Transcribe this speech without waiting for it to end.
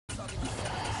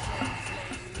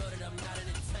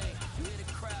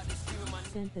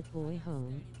sent that boy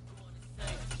home.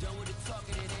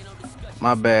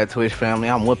 My bad, Twitch family.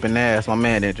 I'm whooping ass. My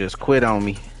man didn't just quit on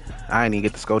me. I ain't even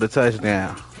get to score the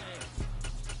touchdown.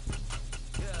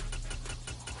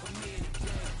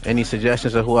 Any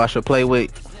suggestions of who I should play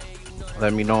with?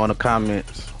 Let me know in the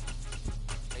comments.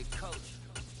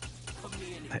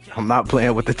 I'm not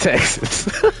playing with the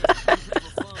Texans.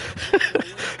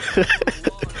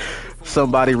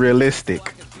 Somebody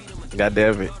realistic. God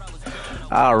damn it.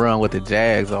 I'll run with the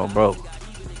Jags on, bro.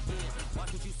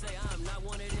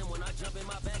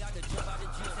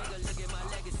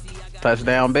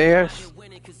 Touchdown Bears?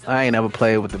 I ain't never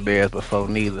played with the Bears before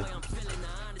neither.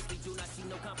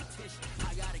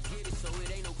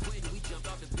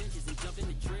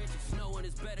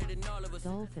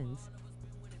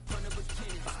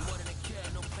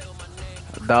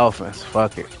 Dolphins,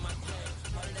 fuck it.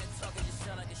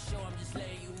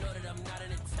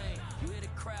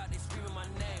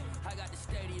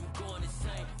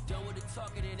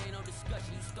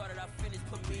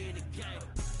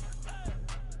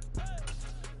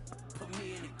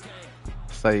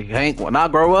 Say, Hank, when I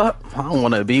grow up, I don't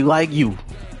want to be like you.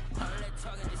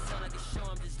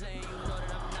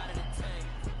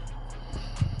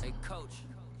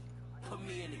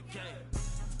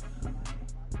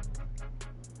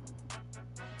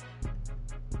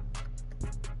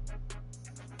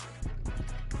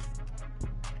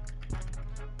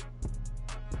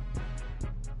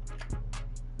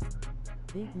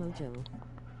 Big Mojo.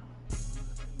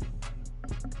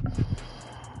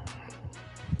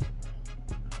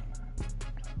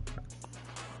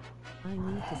 I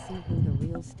need to see who the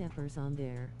real steppers on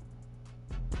there.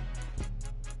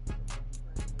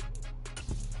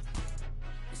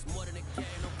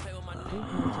 Big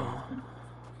Mojo.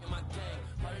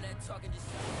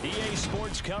 EA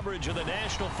Sports coverage of the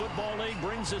National Football League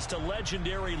brings us to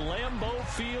legendary Lambeau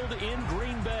Field in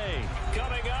Green Bay.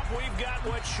 Coming up, we've got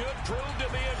what should prove to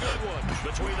be a good one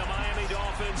between the Miami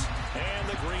Dolphins and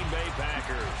the Green Bay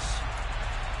Packers.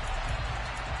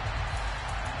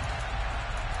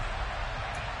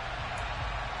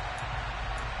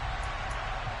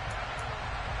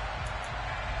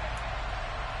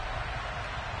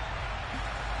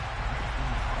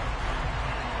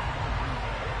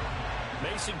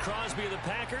 Mason Crosby of the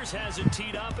Packers has it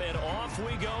teed up, and off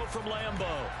we go from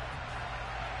Lambeau.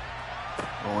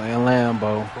 Going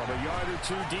Lambeau. From a yard or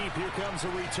two deep, here comes a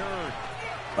return.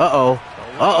 Uh-oh.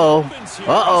 Uh-oh.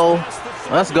 Uh-oh.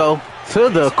 Let's go to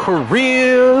the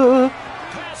career.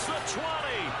 Past the 20.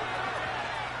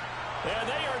 And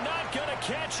they are not going to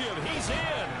catch him. He's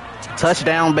in.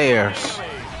 Touchdown Bears.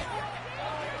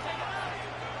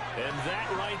 And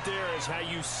that right there is how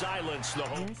you silence the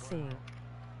whole.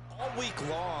 All week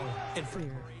long in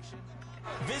preparation,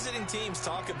 visiting teams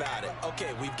talk about it.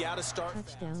 Okay, we've got to start.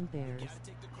 Touchdown Bears.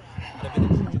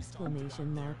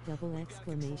 Exclamation mark, double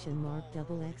exclamation mark,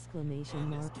 double exclamation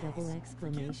mark, double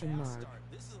exclamation mark.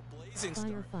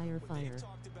 Fire, fire, fire.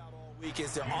 Week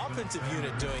is their offensive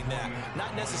unit doing that.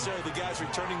 Not necessarily the guys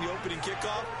returning the opening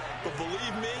kickoff, but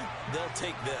believe me, they'll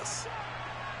take this.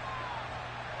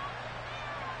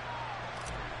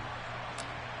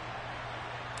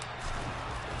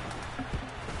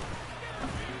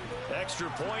 Extra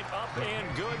point up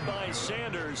and good by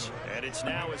Sanders, and it's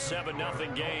now a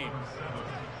 7-0 game.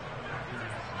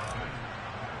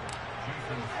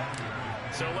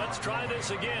 So let's try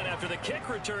this again. After the kick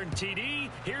return TD,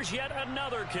 here's yet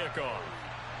another kickoff.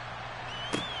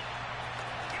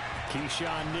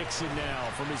 Keyshawn Nixon now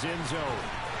from his end zone.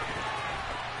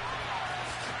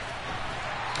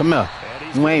 Come here.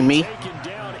 You ain't me.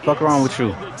 Fuck wrong with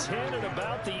you?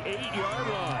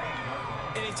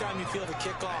 Anytime you feel the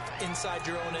kickoff inside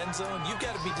your own end zone, you've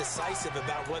got to be decisive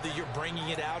about whether you're bringing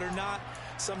it out or not.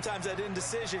 Sometimes that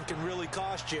indecision can really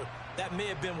cost you. That may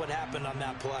have been what happened on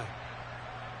that play.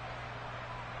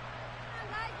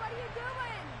 Mike, what are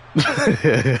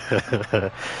you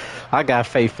doing? I got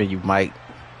faith in you, Mike.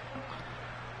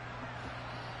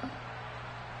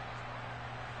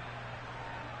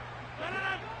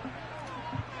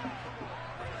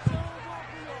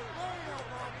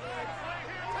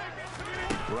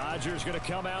 Rodgers going to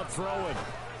come out throwing.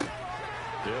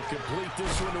 They'll complete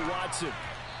this one to Watson.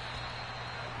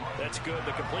 That's good.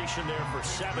 The completion there for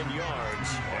 7 yards,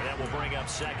 and that will bring up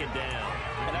second down.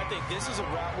 And I think this is a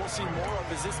route we'll see more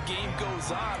of as this game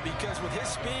goes on, because with his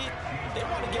speed, they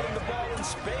want to get him the ball in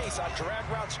space on drag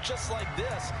routes just like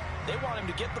this. They want him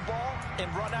to get the ball and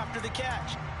run after the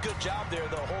catch. Good job there,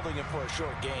 though, holding him for a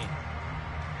short gain.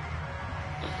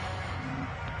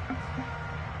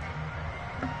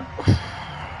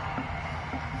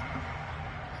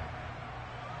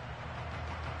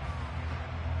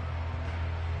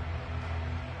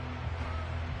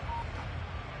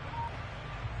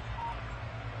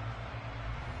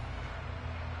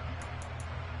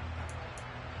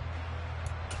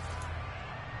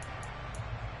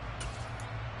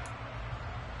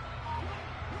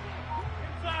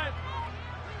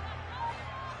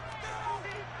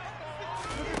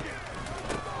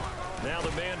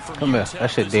 man from Come here. UTEP.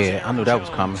 That shit This is dead. I Aaron knew that was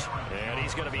Jones. coming. And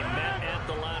he's going to be met at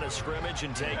the line of scrimmage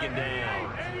and taken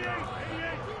down.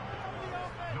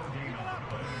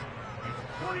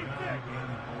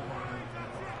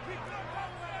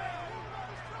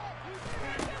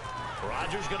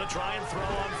 Rodgers going to try and throw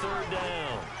on third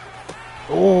down.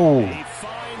 Oh. He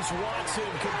finds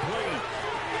Watson complete.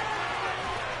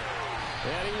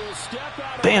 And he will step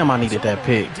out. Damn, I needed that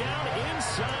pick. Down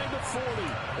inside the 40.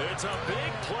 It's a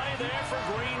big play there for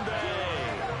Green Bay.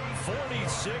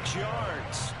 46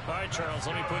 yards. All right, Charles,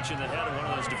 let me put you in the head of one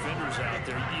of those defenders out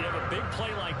there. You have a big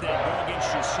play like that go against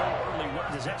you so early.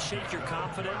 Does that shake your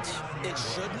confidence? It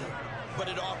shouldn't, but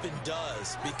it often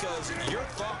does, because your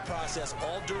thought process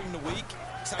all during the week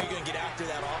is how you're going to get after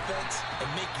that offense and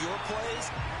make your plays.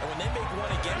 And when they make one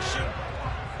against you,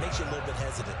 it makes you a little bit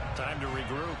hesitant. Time to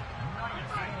regroup.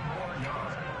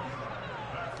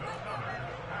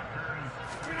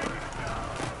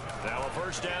 Now a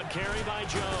first down carry by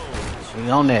Jones. We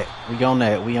on that. We on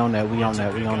that. We on that. We on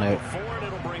that. We on that.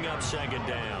 It'll bring up second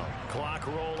down. Clock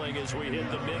rolling as we hit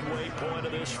the midway point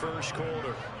of this first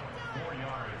quarter.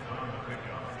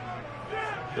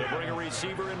 They'll bring a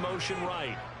receiver in motion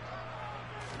right.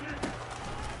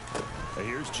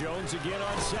 Here's Jones again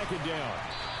on second down.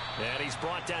 And he's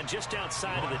brought down just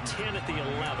outside of the 10 at the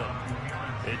 11.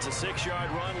 It's a 6-yard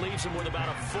run, leaves him with about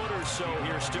a foot or so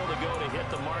here still to go to hit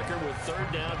the marker with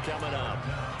third down coming up.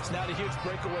 It's not a huge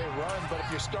breakaway run, but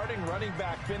if your starting running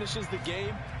back finishes the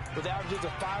game with averages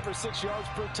of 5 or 6 yards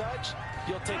per touch,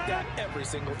 you'll take that every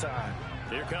single time.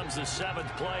 Here comes the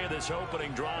 7th play of this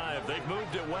opening drive. They've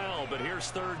moved it well, but here's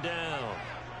third down.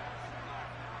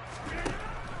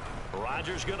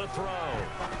 Rodgers going to throw.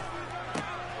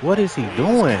 What is he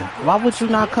doing? Why would you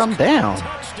not come down?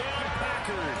 Touchdown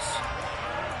Packers.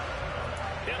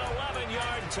 An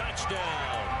 11-yard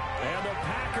touchdown. And the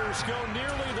Packers go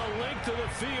nearly the length of the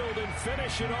field and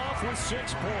finish it off with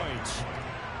 6 points.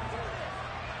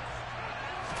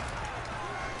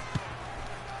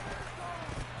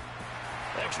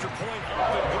 Extra point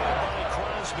up and good by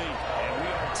Crosby. And we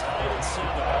are tied at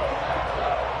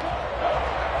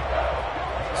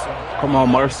 7. Come on,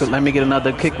 Mercer. Let me get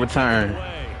another kick return.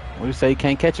 We say you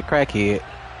can't catch a crackhead.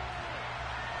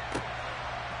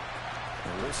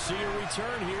 We'll see a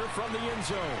return here from the end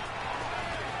zone.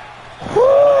 Woo,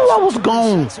 I was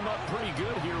gone. Sets him up pretty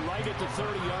good here right at the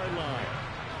 30-yard line.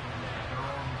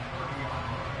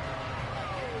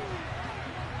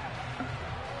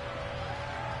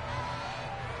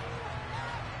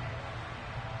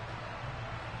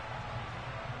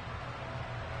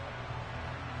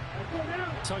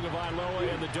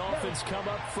 Tagovailoa and the Dolphins come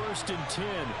up 1st and 10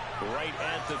 right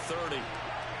at the 30.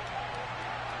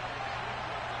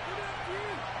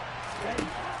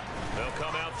 They'll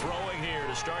come out throwing here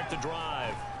to start the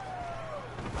drive.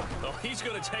 Oh, he's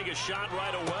going to take a shot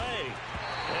right away.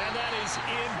 And that is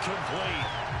incomplete.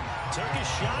 Took a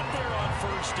shot there on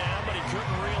first down, but he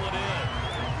couldn't reel it in.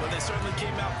 But they certainly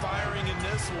came out firing in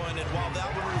this one, and while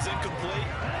that one was incomplete,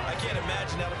 I can't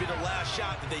imagine that'll be the last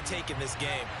shot that they take in this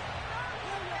game.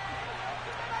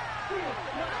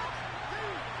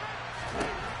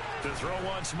 To throw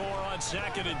once more on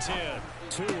 2nd and 10.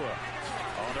 Tua.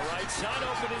 On the right side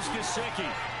open is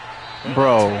Gesicki.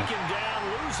 Bro,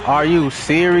 are you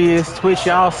serious? Twitch,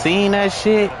 y'all seen that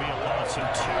shit? It'll be a loss of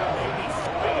 2, maybe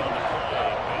 3 on the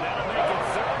play. And that'll make it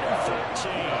 3rd and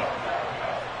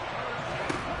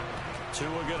 13.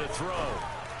 Tua going to throw.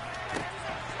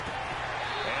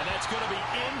 And that's going to be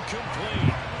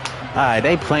incomplete. Alright,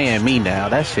 they playing me now.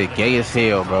 That shit gay as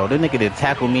hell, bro. This nigga did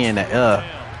tackle me in the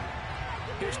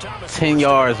 10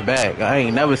 yards back. I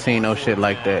ain't never seen no shit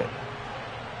like that.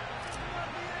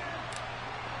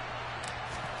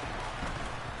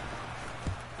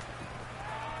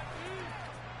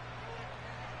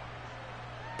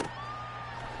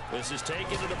 This is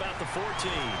taken at about the 14.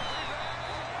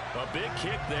 A big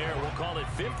kick there. We'll call it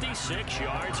 56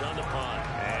 yards on the punt.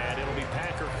 And it'll be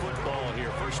Packer football here.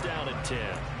 1st down and 10.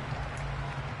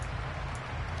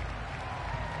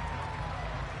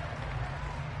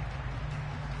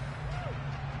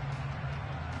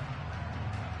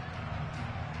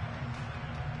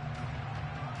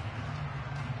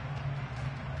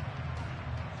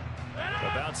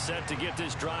 About set to get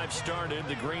this drive started.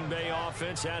 The Green Bay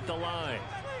offense at the line.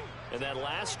 And that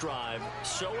last drive,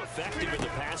 so effective in the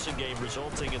passing game,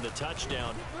 resulting in the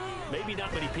touchdown. Maybe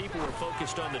not many people were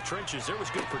focused on the trenches. There was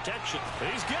good protection.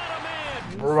 He's got a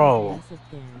man. Bro.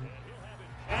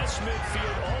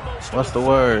 What's the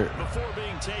word? Before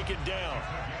being taken down.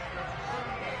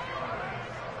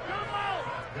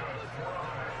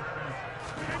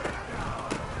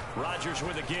 Rodgers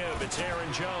with a give. It's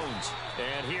Aaron Jones.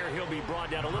 And here he'll be brought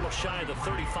down a little shy of the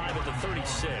 35 at the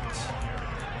 36.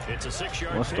 It's a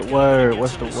 6-yard What's the word?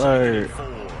 What's the word?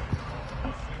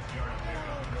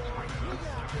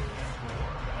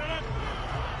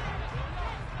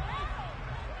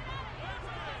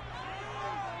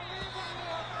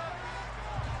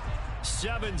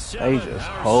 They just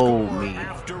hold me.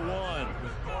 After one.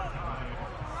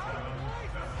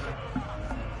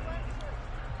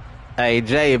 Hey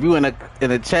Jay, if you in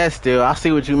the chat still, I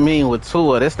see what you mean with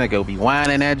Tua. This nigga will be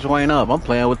winding that joint up. I'm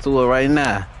playing with Tua right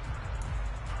now.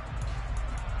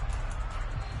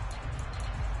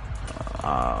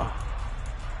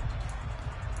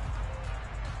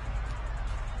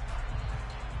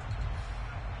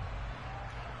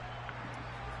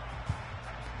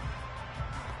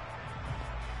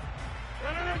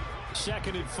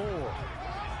 Second and 4.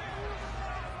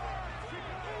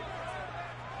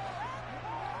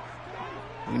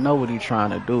 You know what he's trying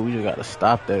to do. We just got to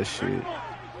stop that shit.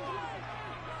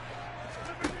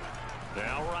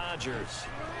 Now Rodgers.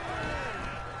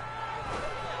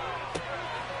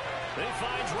 He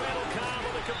finds Randall Cobb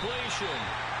with a completion.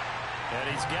 And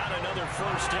he's got another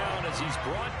first down as he's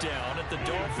brought down at the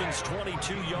Dolphins'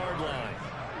 22-yard line.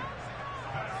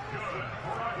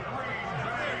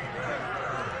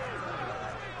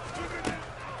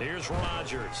 Here's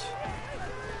Rodgers.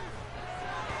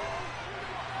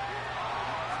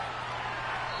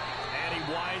 And he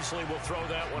wisely will throw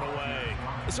that one away.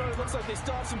 It sort of looks like they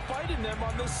still have some fight in them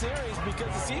on this series because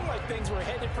it seemed like things were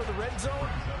headed for the red zone.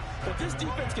 But this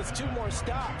defense gets 2 more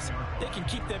stops. They can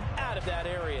keep them out of that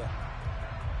area.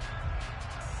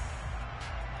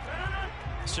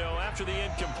 So after the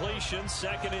incompletion,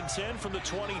 2nd and 10 from the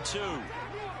 22.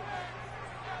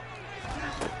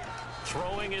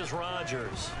 Throwing is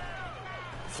Rodgers.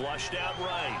 Flushed out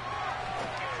right.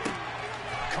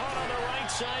 Caught on the right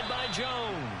side by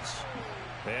Jones.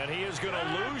 And he is going to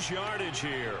lose yardage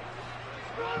here.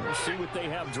 We'll see what they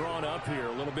have drawn up here.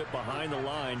 A little bit behind the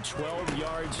line. 12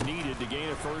 yards needed to gain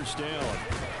a first down.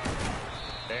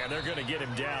 And they're going to get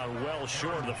him down well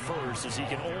short of the first as he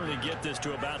can only get this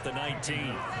to about the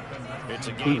 19. It's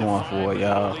a He going for it,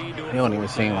 y'all. He don't even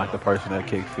seem like the person that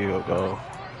kicked field goal.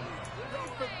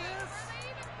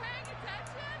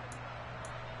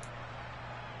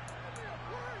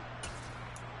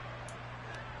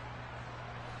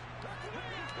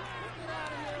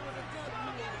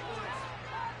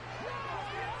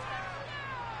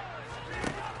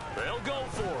 They'll go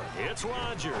for it. It's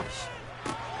Rodgers.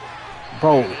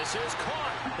 Bro. This is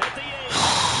caught at the 8.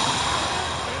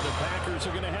 And the Packers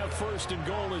are going to have first and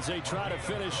goal as they try to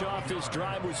finish off this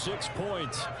drive with 6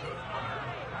 points.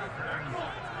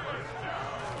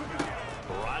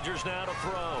 Rodgers now to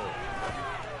throw.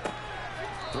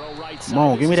 Throw right side. Come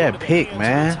on, give me that pick,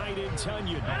 man.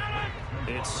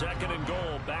 It's 2nd and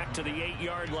goal. Back to the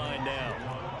 8-yard line now.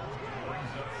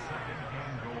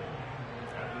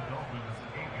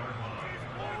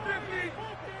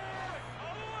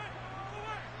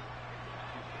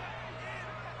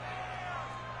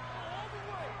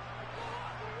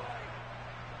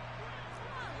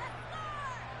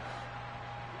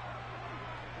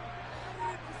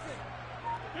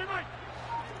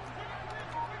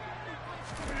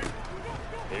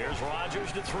 Here's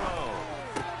Rodgers to throw.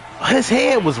 His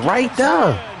head was right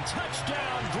there.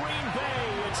 Touchdown, Green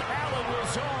Bay. It's Allen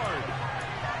Lazard.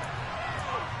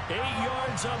 8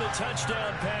 yards on the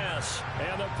touchdown pass.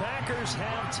 And the Packers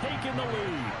have taken the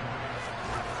lead.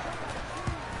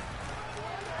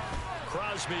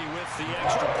 Crosby with the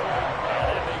extra point.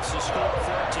 And that makes the score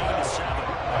 14-7.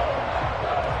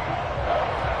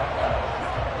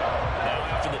 Now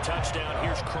after the touchdown,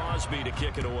 here's Crosby to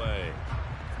kick it away.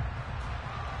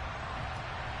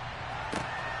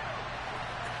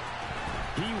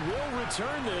 He will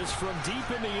return this from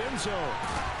deep in the end zone.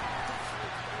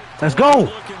 Let's go.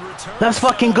 Let's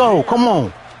fucking go. Come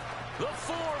on. The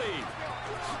 40.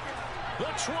 The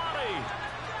 20.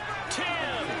 10.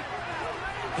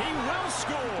 He will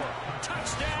score.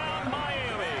 Touchdown,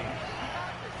 Miami.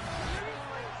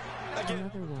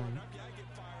 Another one.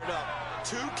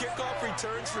 2 kickoff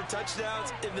returns for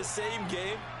touchdowns in the same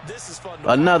game. This is fun.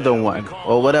 Another one,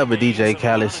 or whatever DJ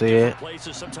Khaled said.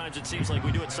 Sometimes it seems like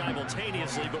we do it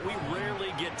simultaneously, but we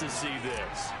rarely get to see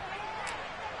this.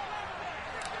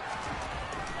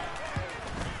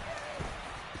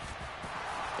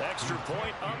 Extra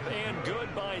point up and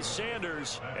good by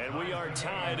Sanders, and we are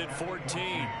tied at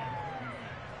 14.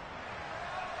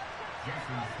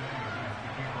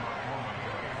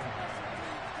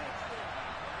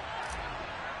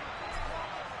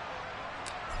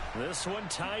 This one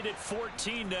tied at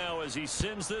 14 now as he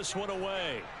sends this one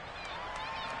away.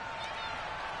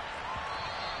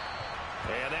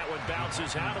 it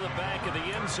bounces out of the back of the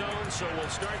end zone, so we'll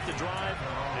start the drive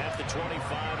at the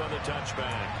 25 on the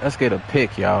touchback. Let's get a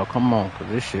pick, y'all. Come on, because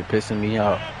this shit pissing me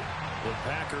off. The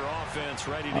Packer offense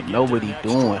ready to I get know their what he's next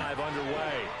doing. drive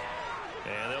underway.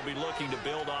 And they'll be looking to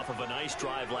build off of a nice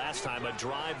drive last time, a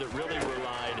drive that really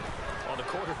relied on the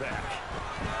quarterback.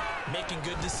 Making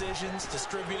good decisions,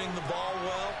 distributing the ball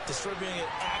well, distributing it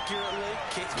accurately,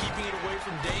 keeping it away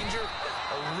from danger.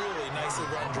 A really nicely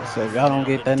run drive. So if y'all don't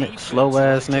get that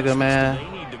slow-ass nigga, man.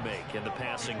 They need to make in the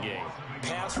passing game.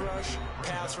 Pass rush,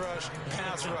 pass rush,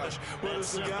 pass rush. Whether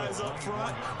it's the guys up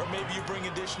front or maybe you bring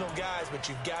additional guys, but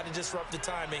you've got to disrupt the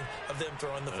timing of them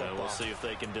throwing the football. We'll see if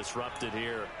they can disrupt it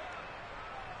here.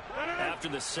 After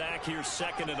the sack, here's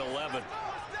 2nd and 11.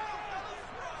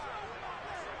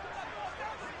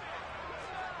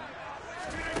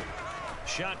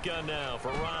 Shotgun now for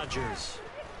Rodgers.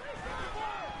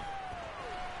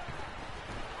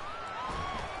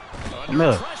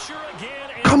 No.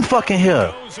 Come fucking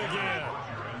here.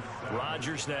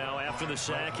 Rodgers now, after the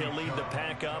sack, he'll lead the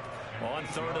pack up on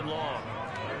 3rd and long.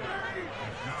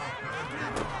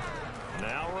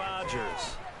 Now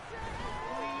Rodgers.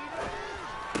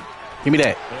 Give me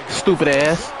that. Stupid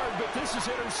ass. But this is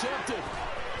intercepted.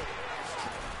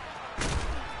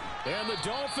 And the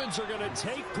Dolphins are going to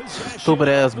take possession. Stupid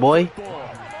ass boy.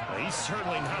 He's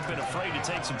certainly not been afraid to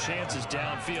take some chances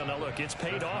downfield. Now look, it's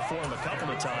paid off for him a couple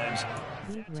of times.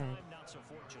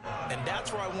 And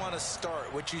that's where I want to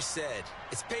start, what you said.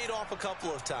 It's paid off a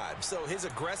couple of times. So his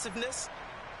aggressiveness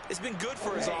has been good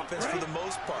for his offense for the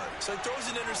most part. So he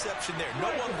throws an interception there. No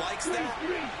one likes that,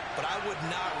 but I would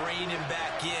not rein him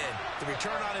back in. The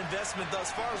return on investment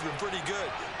thus far has been pretty good.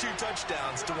 2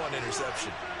 touchdowns to 1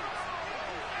 interception.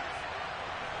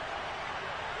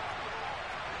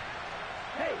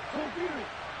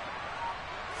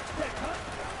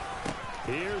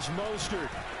 Here's Mostert.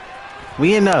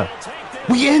 We in there.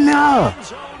 We in there.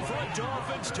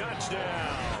 Dolphins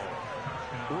touchdown.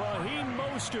 Raheem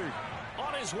Mostert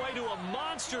on his way to a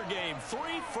monster game. 3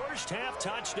 first-half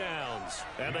touchdowns.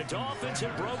 And the Dolphins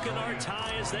have broken our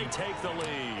tie as they take the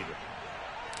lead.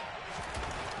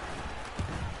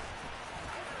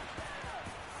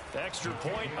 Extra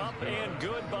point up and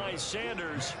good by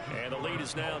Sanders. And the lead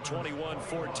is now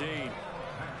 21-14.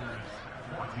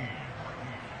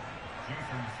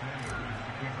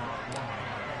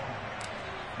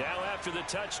 Now after the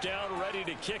touchdown, ready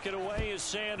to kick it away is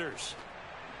Sanders.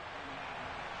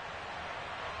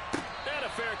 And a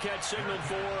fair catch signaled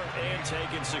for and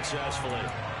taken successfully.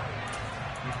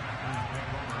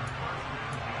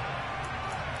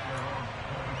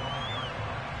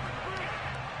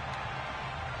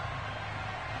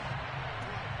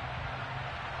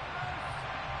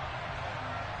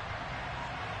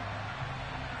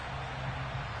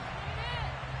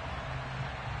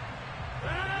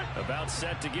 About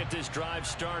set to get this drive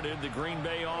started. The Green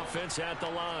Bay offense at the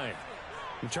line.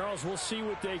 And Charles, we'll see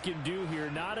what they can do here.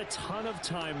 Not a ton of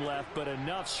time left, but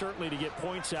enough certainly to get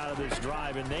points out of this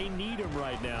drive, and they need them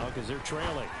right now because they're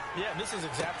trailing. Yeah, this is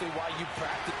exactly why you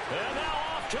practice. And now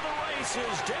off to the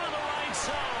races down the right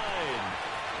side.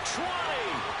 20,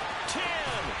 10.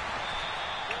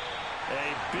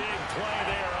 A big play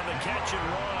there on the catch and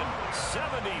run.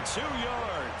 72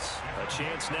 yards. A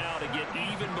chance now to get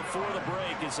even before the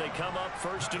break as they come up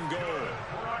 1st and goal.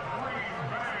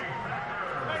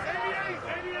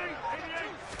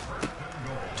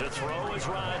 To throw is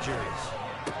Rodgers.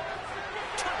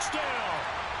 Touchdown!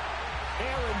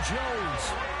 Aaron Jones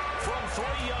from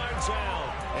 3 yards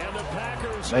out. And the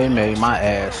Packers. They made my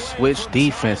ass switch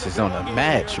defenses on the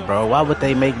match, bro. Why would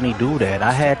they make me do that?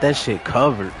 I had that shit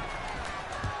covered.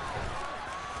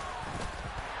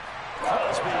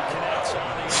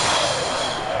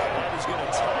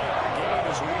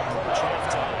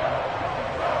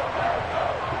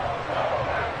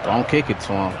 Don't kick it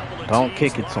to him. Don't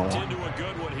kick it to him. Into a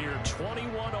good one here.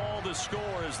 21 all the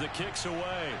score as the kick's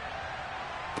away.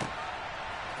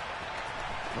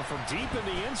 Well, from deep in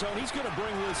the end zone, he's going to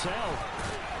bring this out.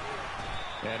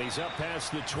 And he's up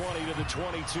past the 20 to the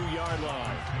 22-yard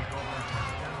line.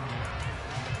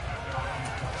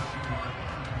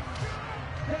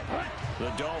 The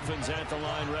Dolphins at the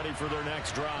line ready for their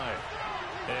next drive.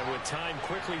 And with time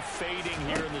quickly fading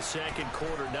here in the 2nd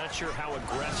quarter, not sure how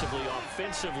aggressively,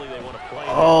 offensively they want to play.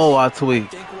 Oh, I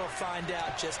tweaked. I think we'll find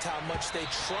out just how much they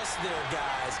trust their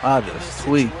guys I in this just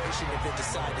tweaked. situation if they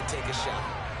decide to take a shot.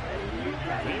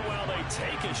 Meanwhile, they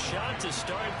take a shot to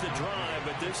start the drive,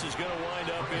 but this is going to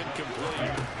wind up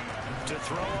incomplete. To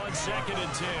throw on 2nd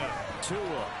and 10.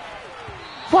 Tua.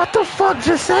 What the fuck,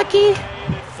 Jaseki?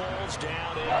 And it falls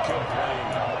down incomplete.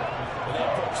 Well, they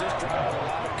approach this drive with a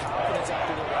lot of confidence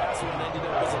after the last one ended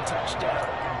up as a a touchdown.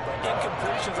 But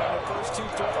incompletions on their first 2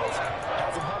 throws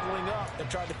has them huddling up and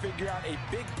trying to figure out a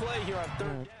big play here on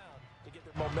 3rd down to get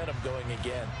their momentum going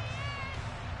again.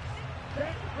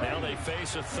 Now they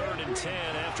face a 3rd and 10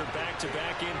 after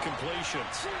back-to-back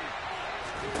incompletions.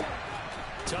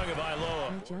 Tagovailoa.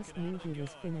 I just knew he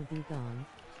was gonna be gone.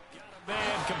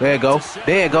 There it goes.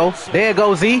 There it goes. There it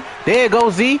goes, Z. There it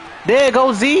goes, Z. There it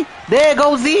goes, Z. There it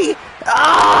goes, Z.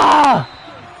 Ah!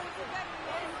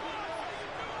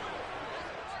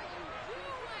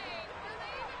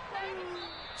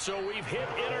 So we've hit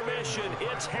intermission.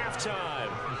 It's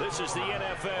halftime. This is the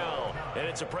NFL, and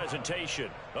it's a presentation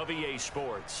of EA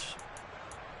Sports.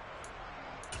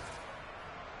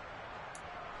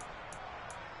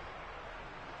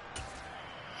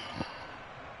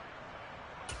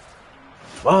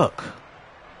 Fuck.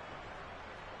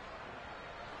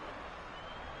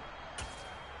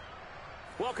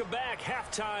 Welcome back.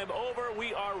 Halftime over.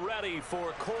 We are ready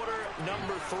for quarter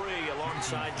number 3.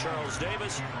 Alongside Charles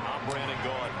Davis, I'm Brandon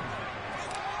Gordon.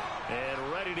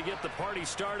 And ready to get the party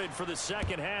started for the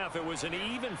second half. It was an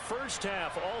even first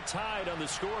half, all tied on the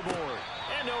scoreboard.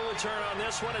 And no return on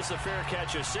this one as the fair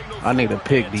catch is signaled. I need a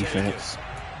pick defense.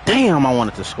 Damn, I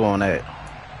wanted to score on that.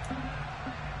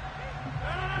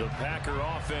 The Packer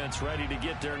offense ready to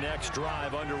get their next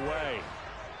drive underway.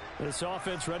 This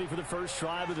offense ready for the first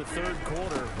drive of the 3rd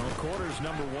quarter. Well, quarters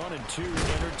number 1 and 2.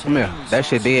 Come here. That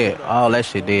shit dead. All that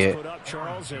shit dead. Put up,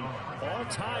 Charles, and all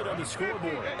tied on the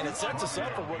scoreboard. And it sets us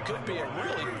up for what could be a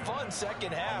really fun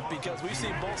second half because we've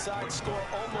seen both sides score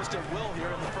almost at will here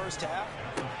in the first half.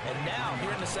 And now,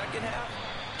 here in the second half,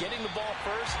 getting the ball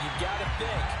first, you've got to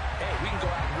think, hey, we can go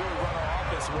out and really run our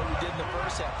offense the way we did in the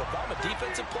first half. But if I'm a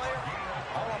defensive player,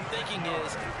 all I'm thinking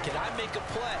is, can I make a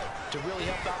play to really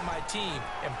help out my team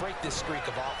and break this streak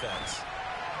of offense?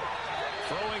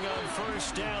 Throwing on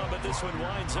first down, but this one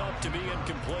winds up to be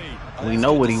incomplete. We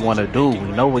know what he want to do.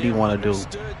 We know what he want to do.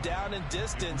 Stood down in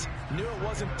distance, knew it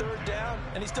wasn't 3rd down,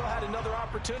 and he still had another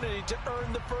opportunity to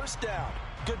earn the first down.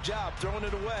 Good job throwing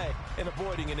it away and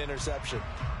avoiding an interception.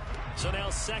 So now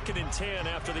 2nd and 10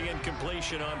 after the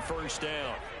incompletion on first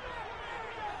down.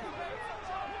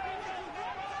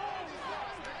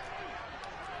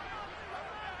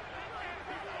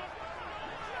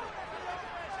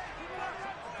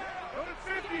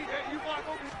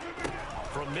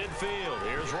 From midfield,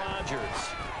 here's Rodgers.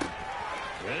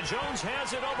 And Jones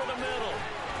has it over the middle.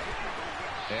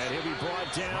 And he'll be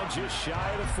brought down just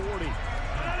shy of the 40.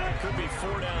 Could be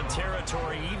 4-down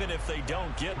territory even if they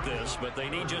don't get this, but they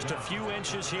need just a few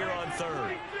inches here on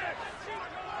 3rd.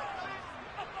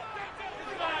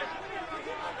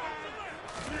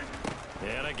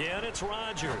 And again, it's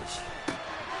Rodgers.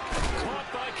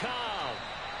 Caught by Cobb.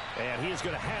 And he's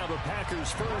going to have a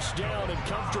Packers first down, and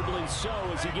comfortably so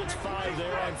as he gets 5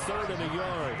 there on 3rd and a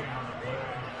yard.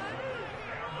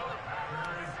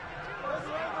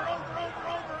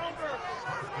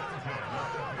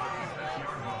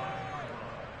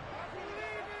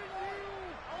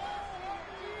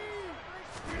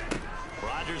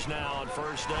 Rodgers now on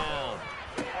first down.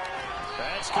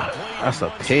 That's complete. That's a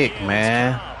pick,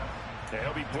 man.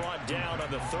 He'll be brought down on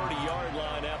the 30-yard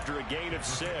line after a gain of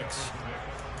 6.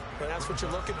 But that's what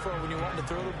you're looking for when you want to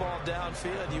throw the ball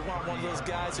downfield. You want one of those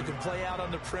guys who can play out on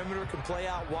the perimeter, can play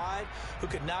out wide, who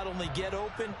can not only get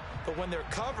open, but when they're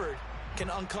covered,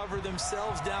 can uncover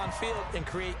themselves downfield and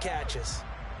create catches.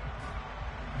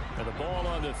 And the ball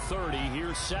on the 30.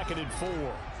 Here's 2nd and 4.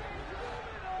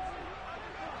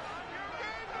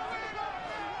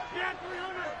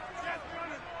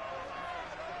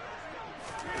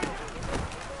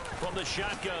 From the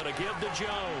shotgun to give to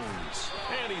Jones.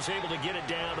 And he's able to get it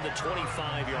down to the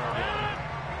 25-yard line.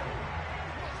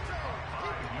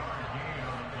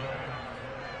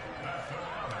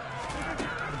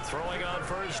 Throwing on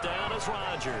first down is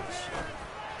Rodgers.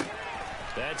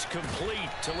 That's complete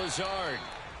to Lazard.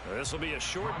 This will be a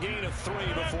short gain of 3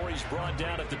 before he's brought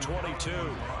down at the 22.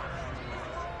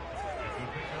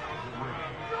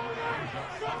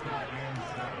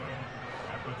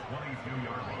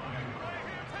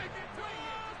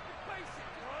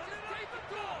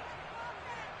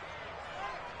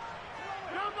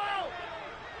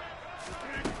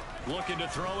 Looking to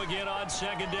throw again on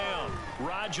 2nd down.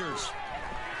 Rodgers.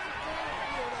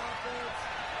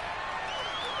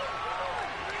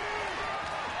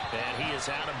 And he is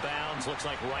out of bounds. Looks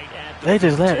like right at the They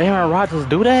just let Aaron Rodgers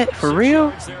do that? For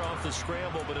real? There off the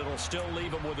scramble, but it'll still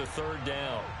leave him with a 3rd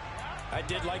down. I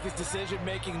did like his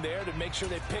decision-making there to make sure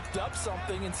they picked up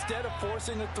something instead of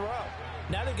forcing a throw.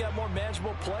 Now they got more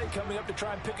manageable play coming up to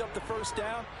try and pick up the first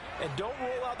down. And don't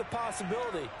rule out the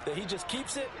possibility that he just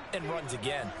keeps it and runs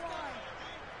again.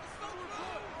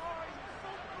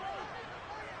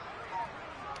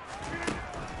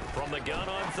 From the gun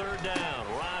on 3rd down,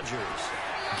 Rodgers.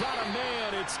 Got a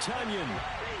man, it's Tunyon.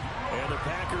 And the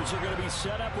Packers are going to be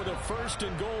set up with a 1st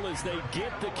and goal as they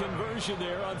get the conversion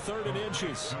there on 3rd and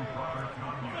inches.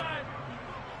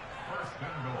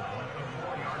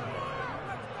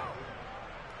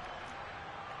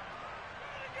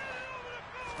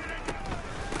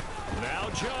 Now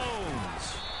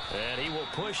Jones. And he will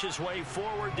push his way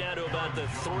forward down to about the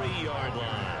 3-yard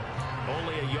line.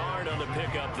 Only a yard on the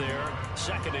pickup there.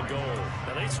 2nd and goal.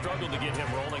 Now they struggled to get him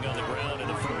rolling on the ground in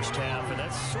the first half, and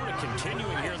that's sort of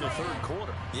continuing here in the 3rd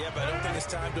quarter. Yeah, but I don't think it's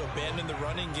time to abandon the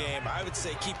running game. I would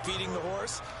say keep feeding the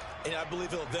horse, and I believe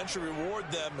he'll eventually reward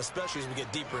them, especially as we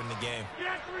get deeper in the game.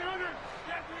 Yeah, 300.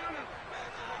 Yeah, 300.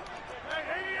 Hey,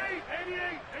 88,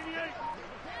 88, 88.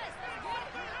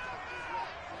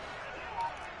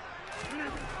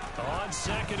 On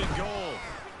 2nd and goal,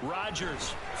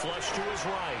 Rodgers flush to his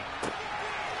right.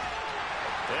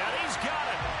 And he's got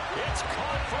it. It's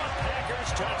caught for a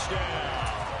Packers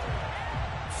touchdown.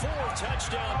 4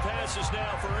 touchdown passes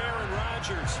now for Aaron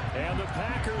Rodgers. And the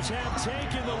Packers have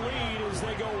taken the lead as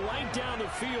they go right down the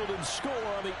field and score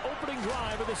on the opening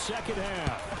drive of the 2nd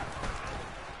half.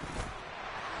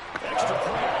 Extra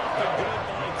point up and good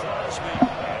by Crosby.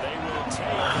 And they will take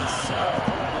the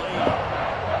 7-point lead.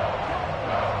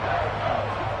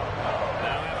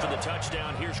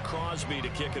 Touchdown. Here's Crosby to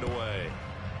kick it away.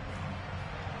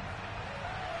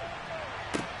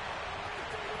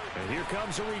 And here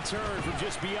comes a return from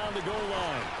just beyond the goal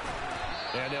line.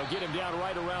 And they'll get him down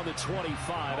right around the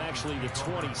 25, actually the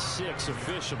 26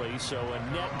 officially, so a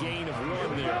net gain of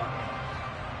 1 there.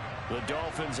 The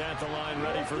Dolphins at the line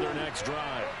ready for their next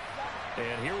drive.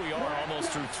 And here we are almost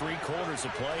through 3 quarters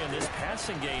of play, and this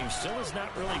passing game still has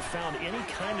not really found any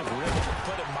kind of rhythm.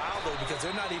 Put it mildly, because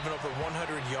they're not even over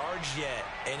 100 yards yet.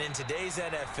 And in today's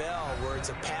NFL, where it's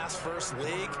a pass-first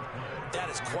league, that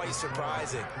is quite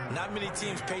surprising. Not many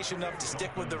teams patient enough to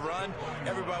stick with the run.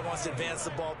 Everybody wants to advance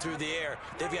the ball through the air.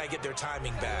 They've got to get their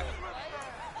timing back.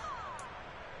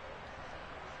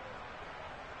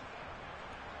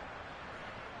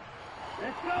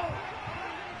 Let's go.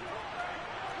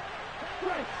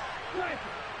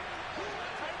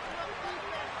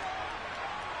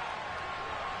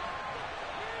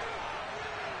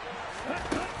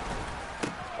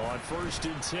 On 1st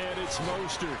and 10, it's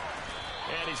Mostert.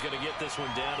 And he's going to get this one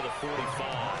down to the 45.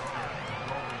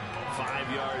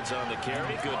 5 yards on the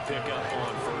carry. Good pickup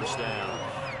on 1st down.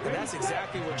 And that's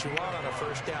exactly what you want on a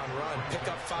 1st down run. Pick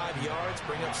up 5 yards,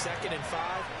 bring up 2nd and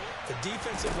 5. The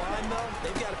defensive line, though,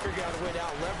 they've got to figure out a way to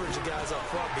out-leverage the guys up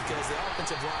front because the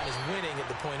offensive line is winning at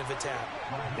the point of attack.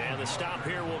 And the stop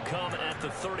here will come at the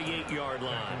 38-yard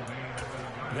line.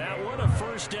 That one a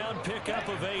 1st down pickup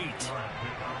of 8.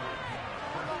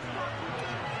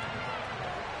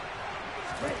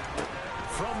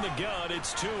 From the gun,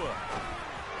 it's Tua.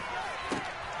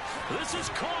 This is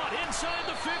caught inside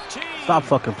the 15. Stop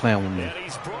fucking playing with me. And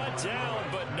he's brought down,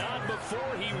 but not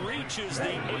before he reaches the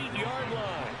 8-yard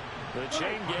line. The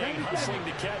chain gang hustling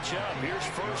to catch up. Here's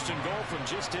 1st and goal from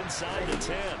just inside the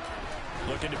 10.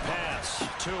 Looking to pass.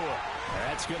 Tua.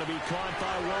 That's going to be caught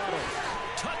by Waddle.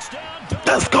 Touchdown. Dolphins.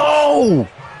 Let's go.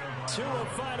 Tua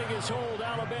fighting his old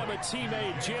Alabama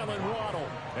teammate Jalen Waddle.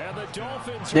 And the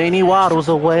Dolphins. Then he waddles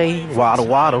away. Waddle,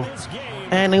 waddle.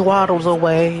 And he waddles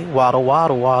away. Waddle,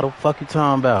 waddle, waddle. Fuck you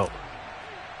talking about?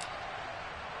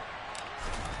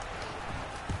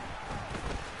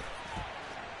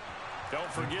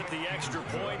 Don't forget the extra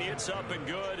point. It's up and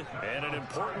good. And an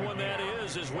important one that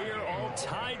is, as we are all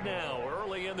tied now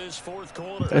early in this 4th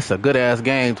quarter. It's a good-ass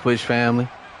game, Twitch family.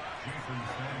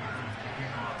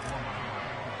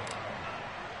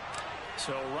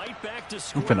 So right back to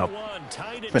square one.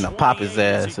 Tied at Finna pop his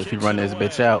ass if he run this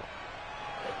bitch out.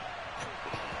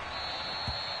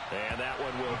 And that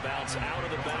one will bounce out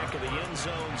of the back of the end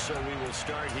zone, so we will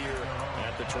start here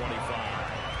at the 25.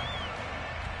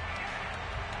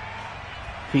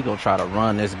 He gonna try to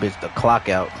run this bitch the clock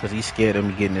out because he's scared of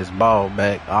me getting his ball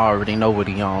back. I already know what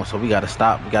he on, so we gotta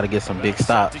stop. We gotta get some big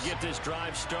stops. To get this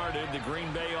drive started, the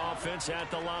Green Bay offense at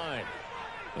the line.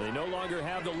 They no longer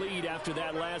have the lead after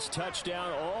that last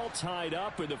touchdown, all tied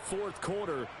up in the 4th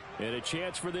quarter, and a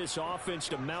chance for this offense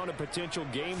to mount a potential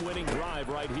game-winning drive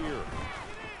right here.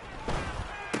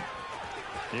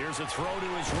 Here's a throw to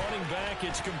his running back.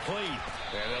 It's complete.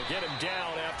 And they'll get him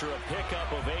down after a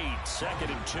pickup of 8. 2nd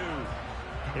and 2.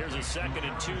 Here's a 2nd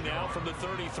and 2 now from the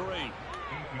 33.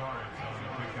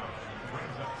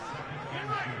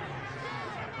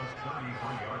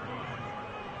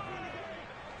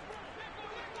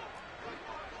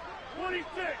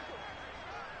 26.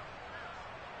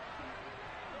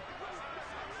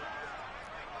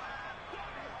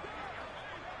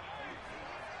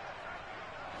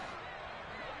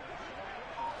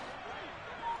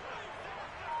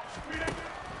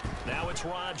 Now it's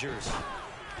Rodgers.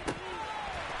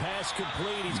 Pass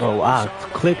complete. Bro, I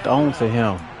clicked on to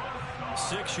him.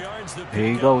 6 yards.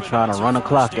 Here you go, trying to run the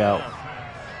clock out.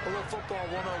 A little football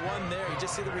 101 there. You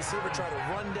just see the receiver try to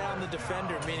run down the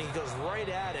defender, meaning he goes right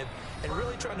at him and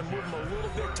really trying to move him a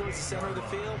little bit towards the center of the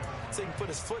field so he can put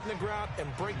his foot in the ground and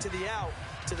break to the out,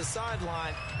 to the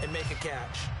sideline, and make a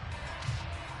catch.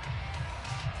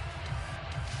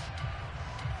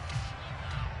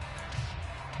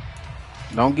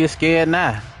 Don't get scared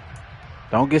now.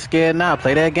 Don't get scared now.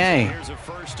 Play that game. Here's a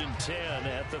 1st and 10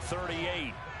 at the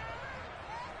 38.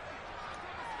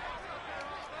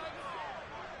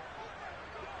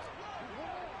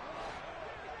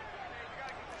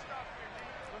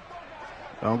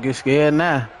 Don't get scared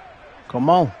now. Come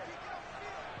on.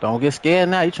 Don't get scared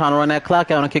now. You trying to run that clock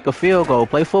out and kick a field goal.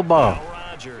 Play football.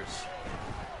 Rodgers.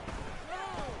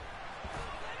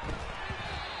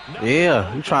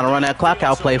 Yeah, you trying to run that clock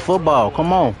out. Play football.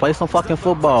 Come on. Play some fucking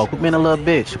football. Quit being a little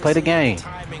bitch. Play the game.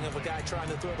 Timing of a guy trying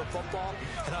to throw the football,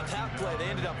 and on that play, they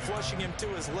ended up flushing him to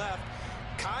his left,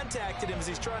 contacted him as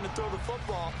he's trying to throw the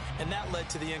football, and that led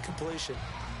to the incompletion.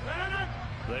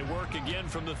 They work again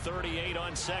from the 38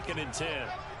 on 2nd and 10.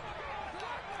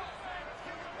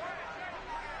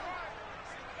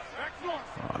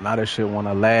 Oh, now this shit want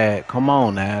to lag. Come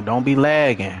on now. Don't be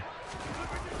lagging.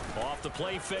 Off the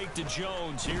play fake to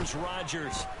Jones. Here's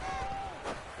Rodgers.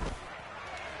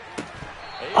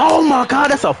 Oh my God,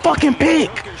 that's a fucking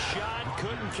pick. Took a shot,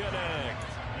 couldn't connect.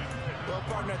 Well,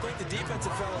 partner, I think the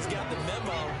defensive fellas got the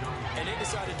memo, and they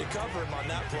decided to cover him on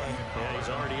that play. Yeah, he's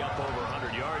already up over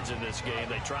 100 yards in this game.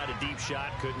 They tried a deep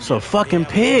shot, couldn't It's a get it. fucking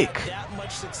pick. That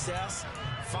much success.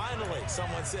 Finally,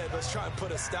 someone said, let's try and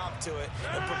put a stop to it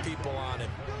and put people on him.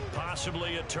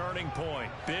 Possibly a turning point.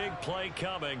 Big play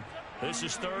coming. This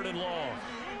is 3rd and long.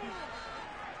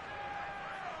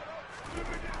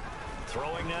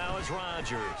 Throwing now is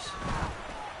Rodgers.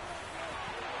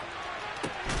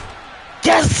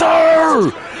 Yes,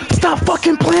 sir. Stop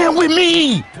fucking playing with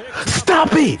me.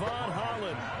 Stop it. Von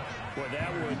Holland. Well,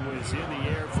 that one was in the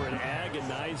air for an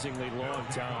agonizingly long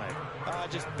time.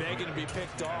 Just begging to be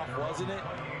picked off, wasn't it?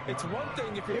 It's one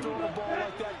thing if you're throwing a ball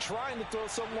like that, trying to throw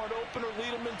someone open or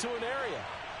lead them into an area.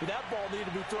 But that ball needed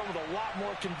to be thrown with a lot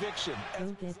more conviction. Go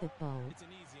get the ball. It's an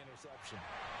easy interception.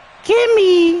 Give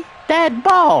me that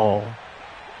ball.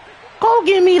 Go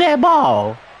give me that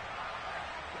ball.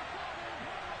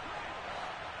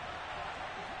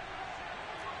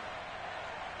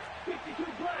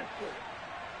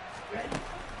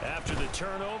 After the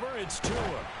turnover, it's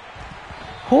Tua.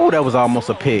 Oh, that was almost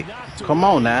a pick. Come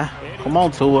on now. Come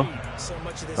on, Tua. So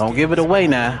much of this Don't game give it is away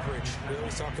about now. leverage. We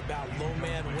always talk about low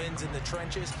man wins in the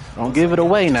trenches. Don't give it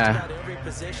away Just now. about every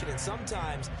position, and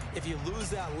sometimes if you lose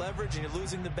that leverage and you're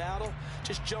losing the battle,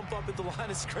 just jump up at the line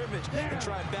of scrimmage and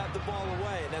try and bat the ball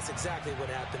away, and that's exactly what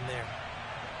happened there.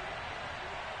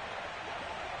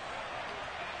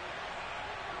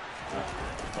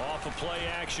 Off of play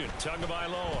action.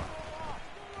 Tagovailoa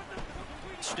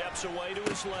steps away to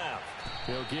his left.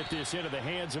 He'll get this into the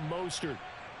hands of Mostert.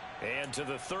 And to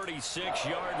the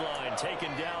 36-yard line, taken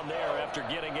down there after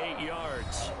getting 8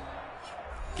 yards.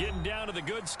 Getting down to the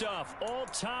good stuff, all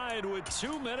tied with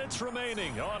 2 minutes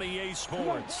remaining on EA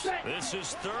Sports. This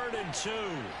is 3rd and 2,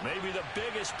 maybe the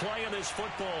biggest play in this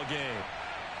football game.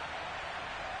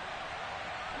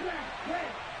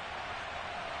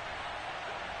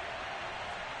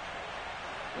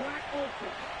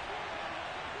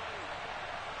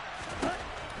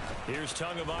 Here's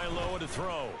Tagovailoa to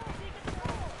throw.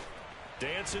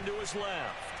 Dancing to his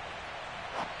left.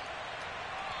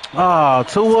 Oh,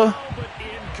 Tua. But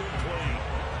incomplete.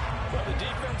 Well, the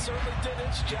defense certainly did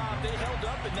its job. They held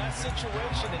up in that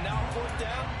situation, and now 4th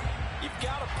down, you've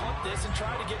got to punt this and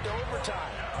try to get to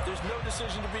overtime. There's no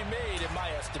decision to be made in my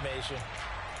estimation.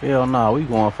 Hell no, we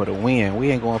going for the win.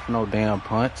 We ain't going for no damn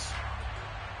punts.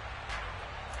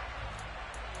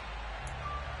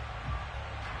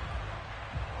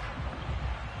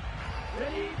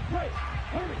 Ready, play.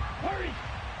 Hurry, hurry.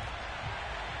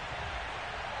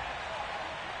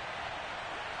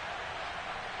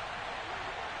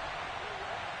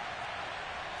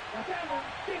 Now that one,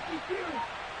 52.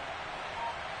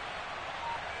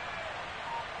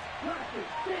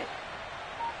 Rodgers, 6.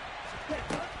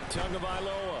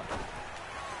 Tagovailoa.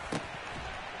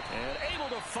 And able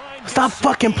to find. Stop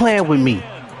fucking playing with me.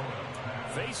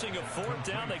 Facing a 4th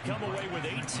down, they come away with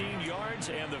 18 yards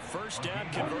and the 1st down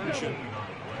conversion.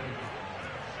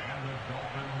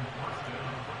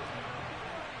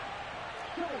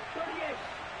 Go, 38.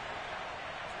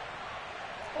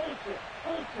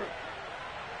 Ultra.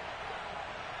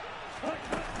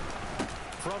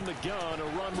 From the gun, a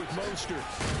run with Mostert.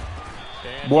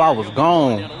 Boy, I was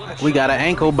gone. We got an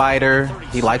ankle biter.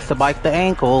 He likes to bite the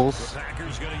ankles. The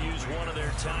Packers going to use one of their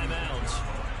timeouts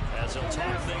as they'll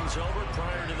talk things over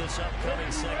prior to this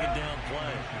upcoming second down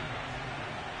play.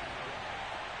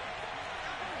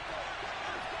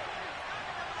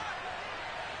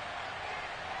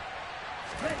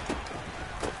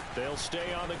 They'll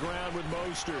stay on the ground with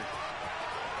Mostert.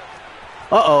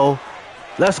 Uh-oh.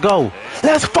 Let's go.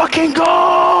 Let's fucking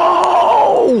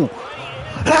go!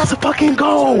 Let's fucking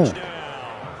go!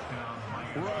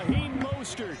 Raheem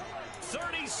Mostert,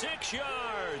 36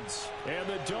 yards. And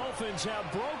the Dolphins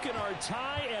have broken our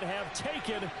tie and have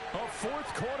taken a fourth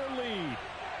quarter lead.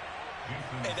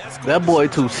 That boy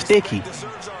too sticky.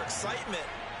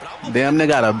 Damn, they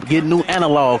gotta get new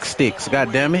analog sticks.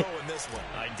 God damn it.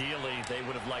 Ideally, they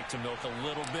would have liked to milk a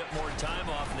little bit more time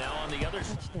off now on the other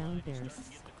side. Touchdown Bears.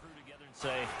 Get the crew together and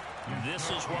say, this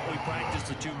is what we practiced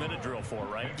the 2-minute drill for,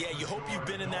 right? Yeah, you hope you've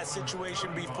been in that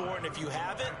situation before, and if you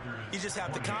haven't, you just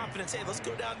have the confidence, hey, let's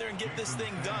go down there and get this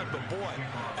thing done. But boy,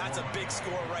 that's a big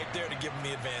score right there to give them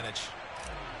the advantage.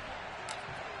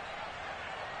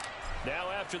 Now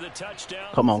after the touchdown.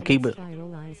 Come on, keep it.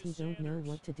 Realize he don't know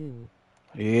what to do.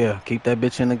 Yeah, keep that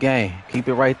bitch in the game. Keep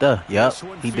it right there. Yep,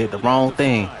 he did the wrong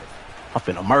thing. I'm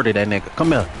finna murder that nigga.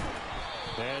 Come here.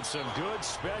 And some good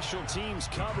special teams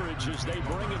coverage as they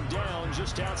bring him down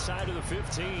just outside of the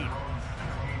 15.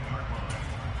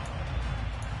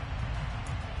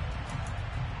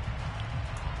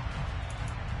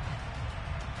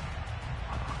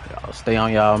 Y'all stay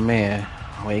on y'all man.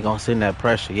 We ain't gonna send that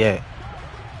pressure yet.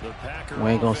 We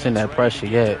ain't gonna send that pressure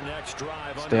yet.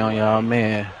 Stay on y'all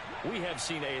man. We have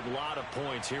seen a lot of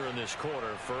points here in this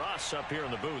quarter. For us up here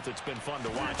in the booth, it's been fun to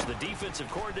watch. The defensive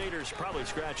coordinators probably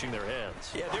scratching their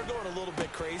heads. Yeah, they're going a little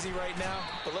bit crazy right now,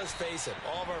 but let's face it,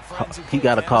 all of our friends who He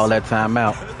gotta call that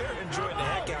timeout. they're enjoying the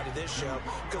heck out of this show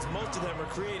because most of them are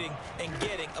creating and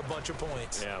getting a bunch of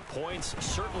points. Yeah, points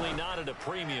certainly not at a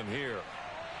premium here.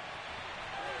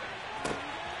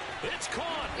 It's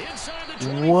caught inside the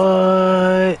 20.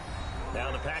 What? Now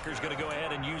the Packers going to go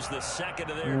ahead and use the second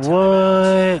of their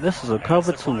What? This is a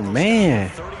cover 2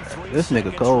 man. This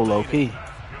nigga cold low key.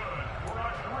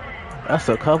 That's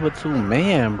a cover 2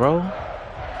 man, bro.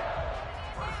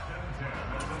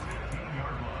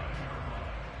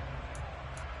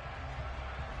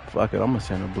 Fuck it, I'm gonna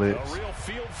send a blitz. A real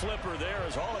field flipper there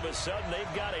as all of a sudden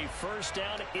they've got a first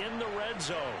down in the red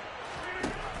zone.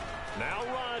 Now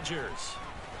Rodgers.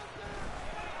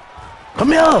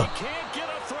 Come here.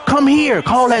 Come here.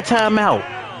 Call that timeout.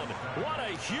 What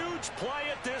a huge play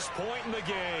at this point in the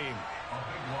game.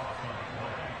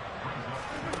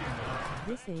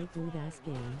 This ain't good ass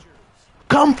game.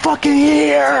 Come fucking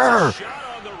here.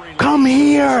 Come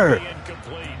here.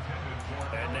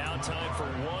 And now time for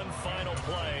one final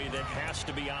play that has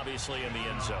to be obviously in the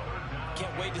end zone.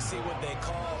 Can't wait to see what they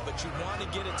call, but you want to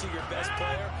get it to your best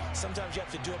player. Sometimes you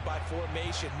have to do it by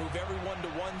formation. Move everyone to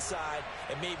one side,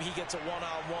 and maybe he gets a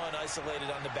one-on-one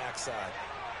isolated on the backside.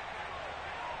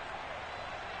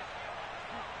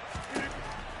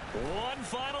 One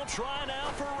final try now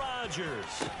for Rodgers.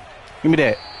 Give me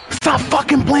that. Stop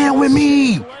fucking playing with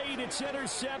me. It's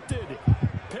intercepted.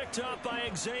 Picked up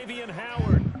by Xavier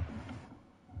Howard.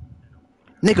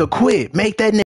 Nigga, quit. Make that nigga.